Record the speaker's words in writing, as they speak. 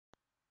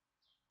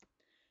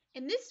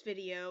In this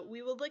video,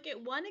 we will look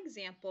at one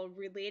example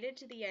related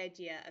to the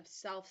idea of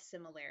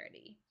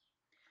self-similarity.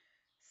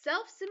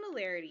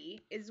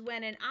 Self-similarity is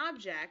when an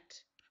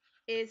object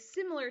is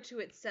similar to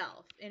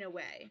itself in a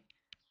way.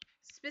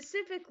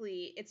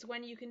 Specifically, it's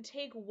when you can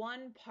take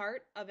one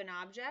part of an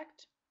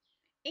object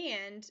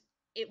and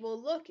it will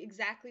look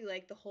exactly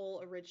like the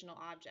whole original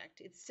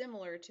object. It's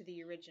similar to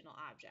the original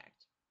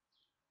object.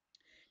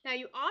 Now,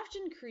 you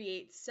often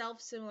create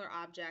self-similar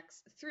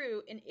objects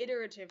through an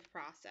iterative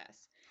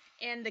process,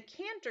 and the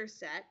Cantor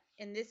set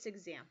in this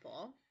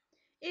example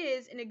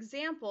is an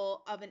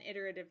example of an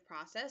iterative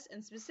process,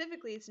 and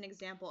specifically it's an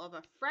example of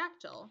a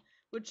fractal,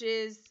 which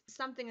is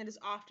something that is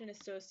often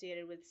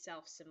associated with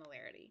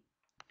self-similarity.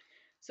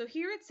 So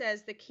here it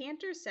says the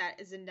Cantor set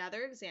is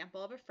another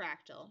example of a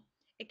fractal.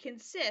 It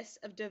consists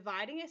of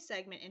dividing a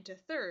segment into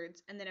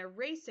thirds and then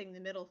erasing the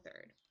middle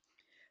third.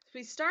 So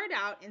we start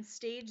out in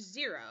stage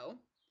 0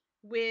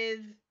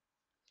 with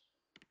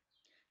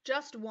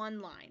just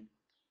one line.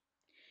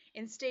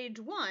 In stage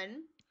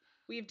 1,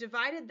 we've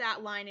divided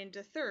that line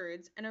into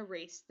thirds and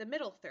erased the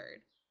middle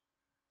third.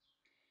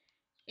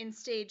 In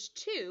stage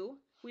 2,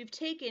 we've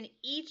taken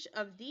each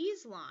of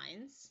these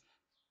lines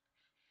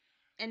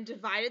and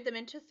divided them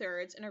into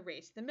thirds and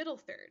erased the middle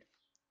third.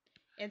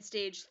 In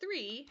stage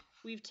 3,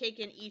 we've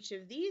taken each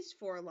of these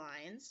 4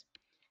 lines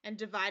and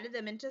divided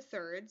them into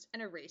thirds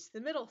and erased the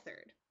middle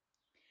third.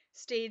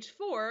 Stage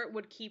 4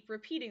 would keep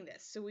repeating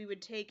this. So we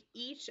would take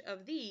each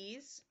of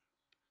these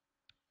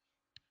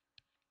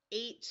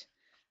 8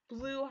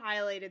 blue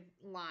highlighted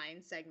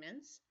line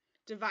segments,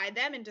 divide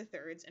them into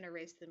thirds, and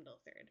erase the middle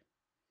third.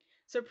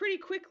 So pretty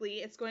quickly,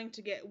 it's going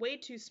to get way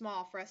too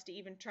small for us to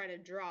even try to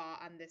draw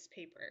on this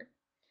paper.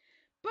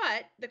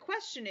 But the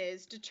question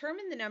is,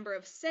 determine the number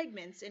of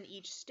segments in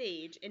each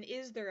stage, and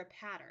is there a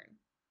pattern?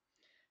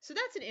 So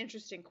that's an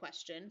interesting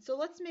question. So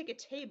let's make a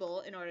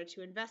table in order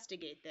to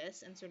investigate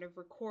this and sort of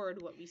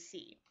record what we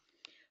see.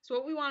 So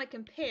what we want to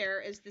compare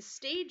is the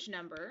stage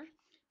number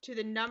to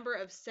the number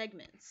of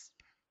segments.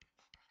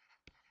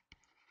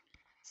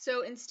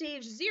 So in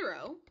stage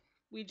 0,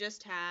 we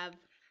just have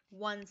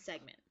 1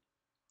 segment.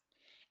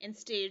 In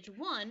stage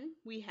 1,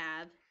 we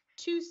have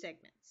 2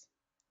 segments.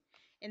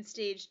 In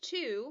stage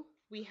 2,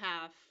 we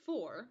have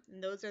 4,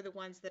 and those are the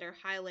ones that are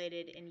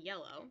highlighted in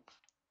yellow.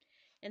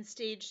 In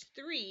stage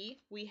 3,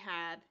 we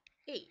have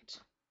 8.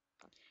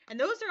 And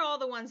those are all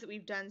the ones that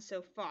we've done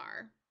so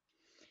far.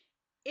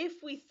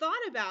 If we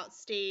thought about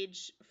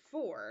stage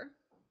 4,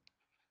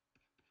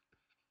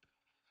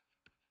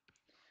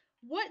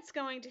 what's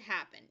going to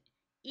happen?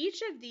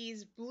 Each of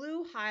these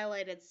blue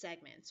highlighted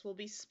segments will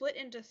be split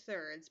into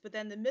thirds, but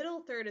then the middle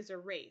third is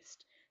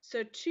erased.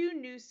 So 2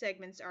 new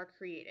segments are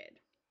created.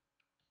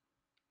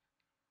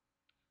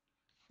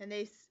 And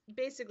they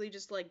basically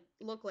just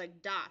look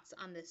like dots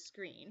on this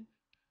screen.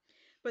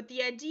 But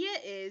the idea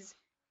is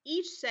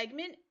each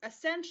segment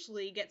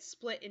essentially gets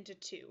split into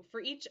 2.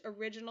 For each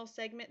original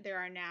segment, there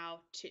are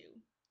now 2.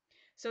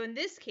 So in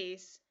this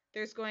case,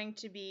 there's going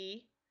to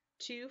be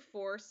 2,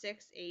 4,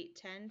 6, 8,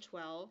 10,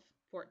 12,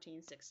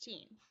 14,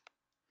 16.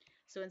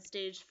 So in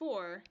stage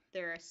 4,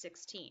 there are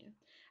 16.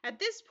 At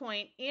this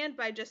point, and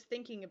by just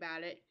thinking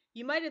about it,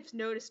 you might have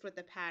noticed what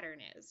the pattern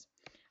is.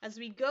 As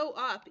we go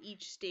up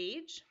each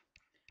stage,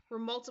 we're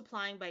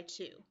multiplying by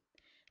 2.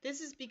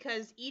 This is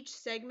because each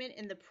segment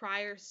in the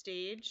prior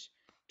stage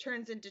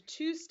turns into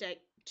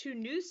 2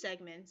 new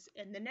segments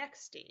in the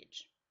next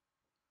stage.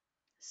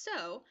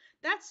 So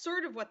that's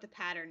sort of what the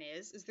pattern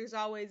is there's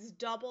always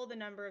double the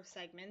number of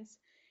segments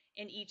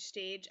in each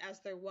stage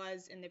as there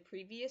was in the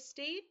previous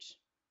stage.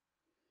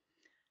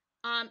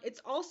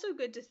 It's also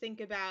good to think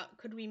about,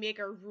 could we make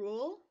a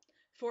rule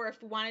for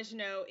if we wanted to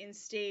know in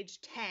stage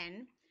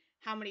 10,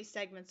 how many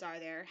segments are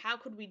there? How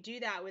could we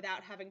do that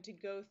without having to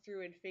go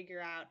through and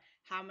figure out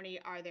how many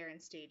are there in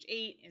stage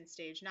 8, in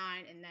stage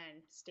 9, and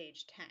then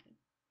stage 10?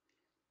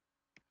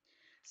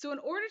 So in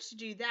order to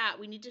do that,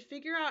 we need to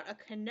figure out a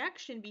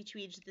connection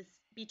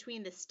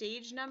between the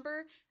stage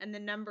number and the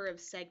number of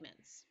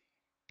segments.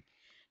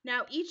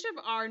 Now, each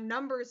of our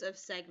numbers of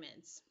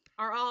segments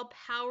are all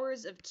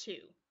powers of 2.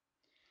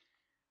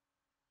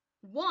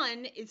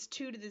 1 is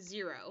 2 to the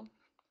 0,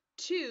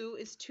 2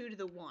 is 2 to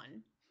the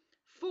 1,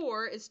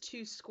 4 is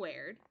 2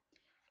 squared,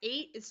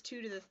 8 is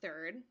 2 to the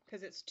third,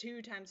 because it's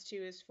 2 times 2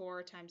 is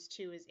 4 times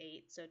 2 is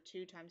 8, so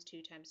 2 times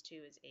 2 times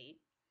 2 is 8.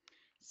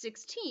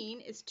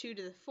 16 is 2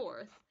 to the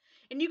fourth,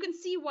 and you can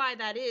see why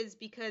that is,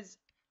 because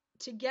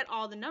to get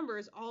all the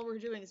numbers, all we're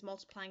doing is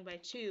multiplying by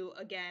 2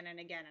 again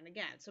and again and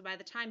again. So by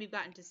the time we've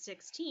gotten to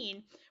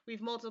 16, we've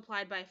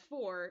multiplied by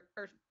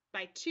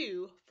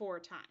 2 4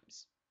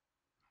 times.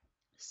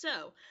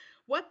 So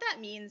what that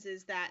means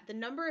is that the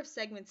number of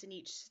segments in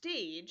each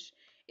stage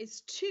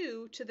is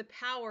 2 to the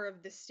power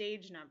of the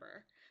stage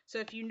number. So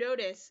if you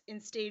notice, in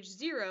stage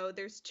 0,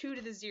 there's 2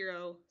 to the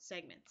 0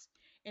 segments.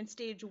 In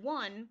stage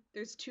 1,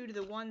 there's 2 to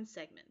the 1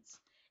 segments.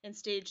 In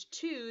stage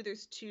 2,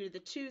 there's 2 to the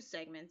 2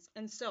 segments,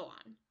 and so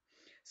on.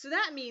 So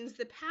that means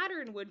the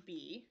pattern would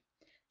be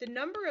the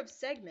number of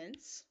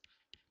segments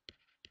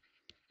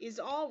is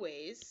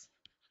always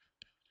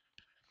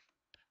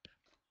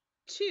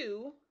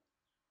 2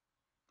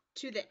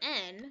 to the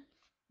n,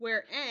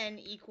 where n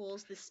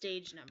equals the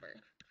stage number.